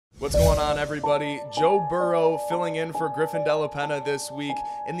What's going on, everybody? Joe Burrow filling in for Griffin Della Penna this week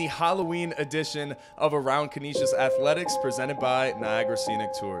in the Halloween edition of Around Canisius Athletics, presented by Niagara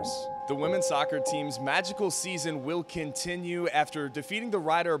Scenic Tours. The women's soccer team's magical season will continue after defeating the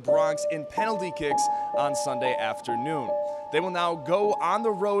Rider Bronx in penalty kicks on Sunday afternoon. They will now go on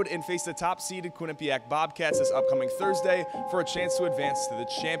the road and face the top-seeded Quinnipiac Bobcats this upcoming Thursday for a chance to advance to the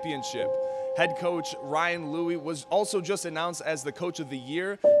championship. Head coach Ryan Louie was also just announced as the Coach of the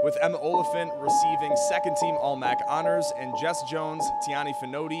Year, with Emma Oliphant receiving second-team All-MAAC honors and Jess Jones, Tiani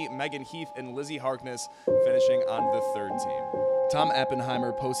Finoti, Megan Heath, and Lizzie Harkness finishing on the third team. Tom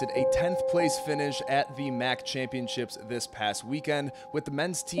Appenheimer posted a 10th place finish at the MAAC Championships this past weekend, with the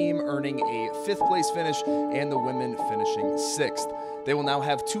men's team earning a 5th place finish and the women finishing 6th. They will now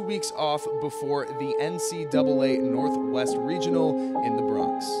have 2 weeks off before the NCAA Northwest Regional in the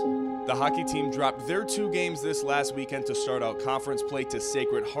Bronx. The hockey team dropped their 2 games this last weekend to start out conference play to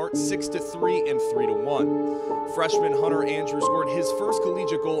Sacred Heart 6-3 and 3-1. Freshman Hunter Andrew scored his first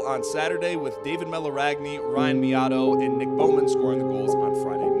collegiate goal on Saturday, with David Melaragni, Ryan Miato, and Nick Bowman scoring the goals on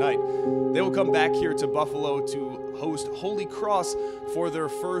Friday night. They will come back here to Buffalo to host Holy Cross for their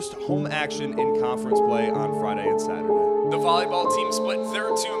first home action in conference play on Friday and Saturday. The volleyball team split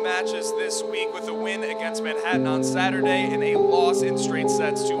their 2 matches this week, with a win against Manhattan on Saturday and a loss in straight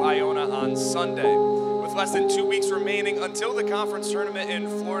sets to Iona on Sunday. With less than 2 weeks remaining until the conference tournament in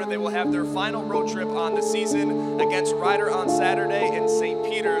Florida, they will have their final road trip on the season against Rider on Saturday and St.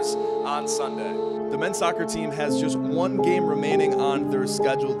 Peter's on Sunday. The men's soccer team has just 1 game remaining on their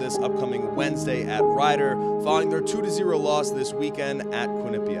schedule this upcoming Wednesday at Rider, following their 2-0 loss this weekend at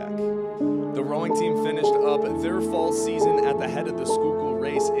Quinnipiac. The rowing team finished up their fall season at the head of the Schuylkill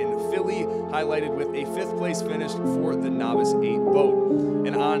race in Philly, highlighted with a 5th place finish for the Novice 8 boat.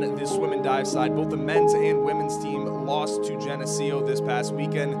 And on the swim and dive side, both the men's and women's team lost to Geneseo this past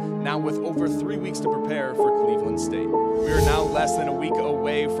weekend, now with over 3 weeks to prepare for Cleveland State. We are now less than a week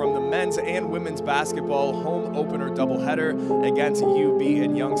away from the men's and women's basketball home opener doubleheader against UB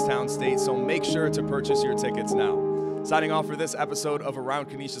and Youngstown State, so make sure to purchase your tickets now. Signing off for this episode of Around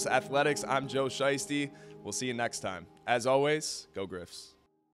Canisius Athletics, I'm Joe Shiesty. We'll see you next time. As always, go Griffs.